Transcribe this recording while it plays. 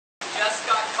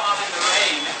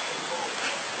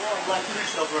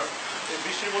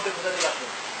বৃষ্টির মধ্যে কোথা থেকে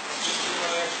আসবেন?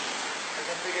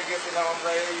 এখান থেকে গেছিলাম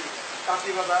আমরা এই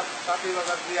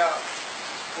কাঁচিবাজার দিয়া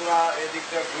পুরা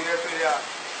এদিকটা ঘুরে ফিরিয়া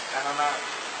এখন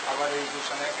আবার এই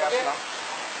গুলশানে আসলাম।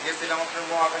 গেছিলাম আপনার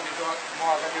মহাখালী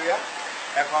হইয়া,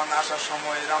 এখন আসার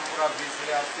সময় রামপুরা ব্রিজ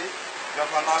হয়ে আসছি।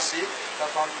 যখন আসি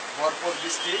তখন ভরপুর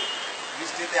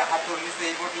বৃষ্টিতে হাঁটুর নিচে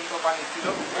এই পর্যন্ত পানি ছিল।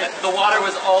 The water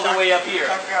was all the way up here,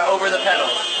 over the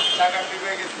pedals. টাকা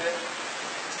ডুবে গেছে,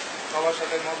 সবার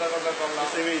সাথে মজা করলাম।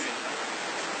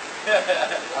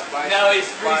 Now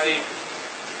he's freezing.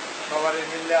 সবারই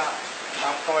মিললে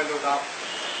ডাব খাওয়াইলো,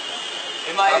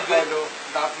 Am I a good?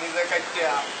 ডাব নিজে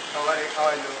কাটিয়া সবারই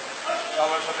খাওয়াইলো,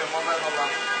 সবার সাথে মজা করলাম,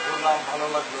 ঘুরলাম, ভালো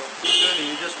লাগলো।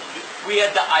 We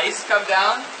had the ice come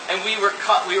down, and we were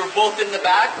both in the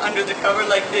back under the cover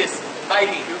like this,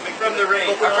 hiding from the rain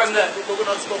or from the.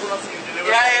 Coconuts you deliver.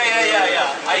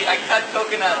 Yeah. I cut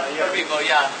coconut for people.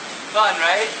 Yeah, fun,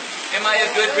 right? Am I a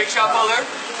good rickshaw puller?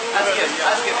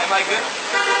 Ask him. Am I good?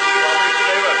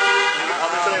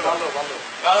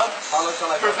 ভালো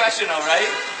Professional,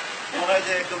 right? মনে হয়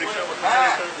যে একদম রিক্সা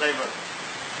driver.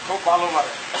 খুব ভালো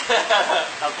মারে।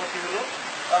 তারপর কি হলো?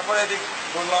 তারপরে এদিক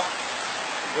ঘুরলাম,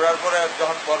 ঘোরার পরে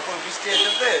যখন ভরপুর বৃষ্টি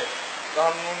এসেছে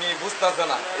তখন উনি বুঝতেছে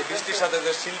না এই বৃষ্টির সাথে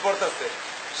যে শিল পড়তেছে,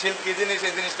 শিল কি জিনিস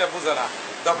এই জিনিসটা বুঝে না।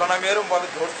 তখন আমি এরকম ভাবে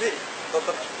ধরছি, তত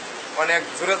অনেক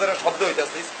জোরে শব্দ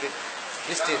হইতেছে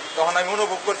বৃষ্টির। তখন আমি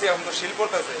অনুভব করছি এখন তো শিল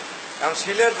পড়তেছে। এখন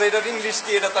শিলের যেটা ইংলিশ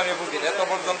কি এটা তো আমি বুঝিনি, এত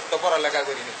পর্যন্ত পড়ালেখা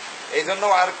করিনি। এই জন্য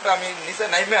আরেকটা আমি নিচে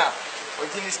নাইমা ওই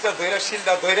জিনিসটা ধৈরা,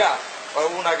 শিলটা ধৈরা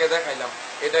উনাকে দেখাইলাম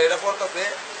এটা পড়তেছে,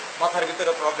 মাথার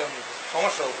ভিতরে প্রবলেম হইবে,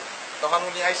 সমস্যা হবে। তখন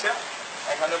উনি আইসা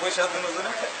এখানে বৈশাখ জন্য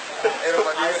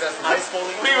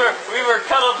We were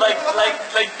cuddled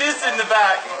like this in the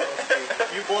back.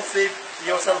 You both saved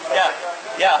yourself.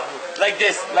 Yeah, like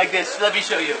this. Let me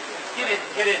show you.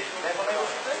 Get in.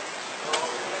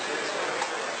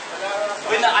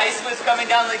 When the ice was coming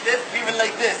down like this, we were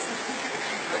like this.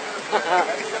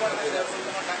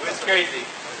 It was crazy.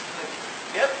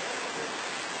 Yep.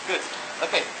 Good.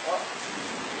 Okay.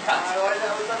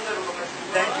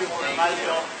 Thank you. Nice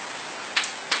job.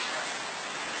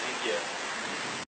 Thank you.